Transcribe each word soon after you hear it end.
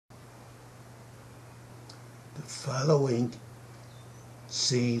The following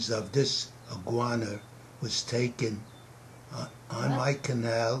scenes of this iguana was taken on my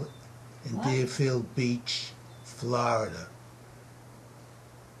canal in Deerfield Beach, Florida.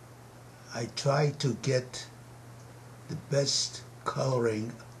 I tried to get the best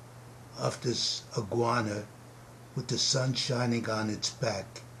coloring of this iguana with the sun shining on its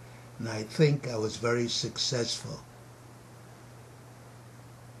back, and I think I was very successful.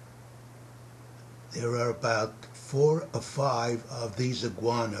 There are about 4 or 5 of these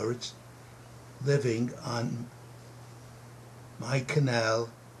iguanas living on my canal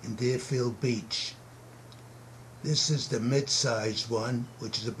in Deerfield Beach. This is the mid-sized one,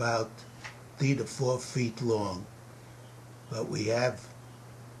 which is about 3 to 4 feet long. But we have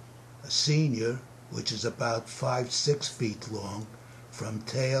a senior, which is about 5-6 feet long, from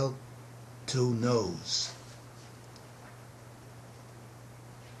tail to nose.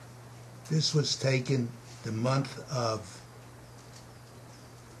 This was taken the month of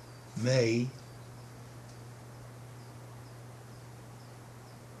May,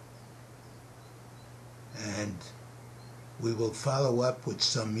 and we will follow up with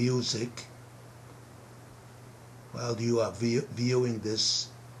some music while you are viewing this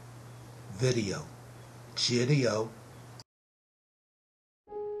video. Cheerio.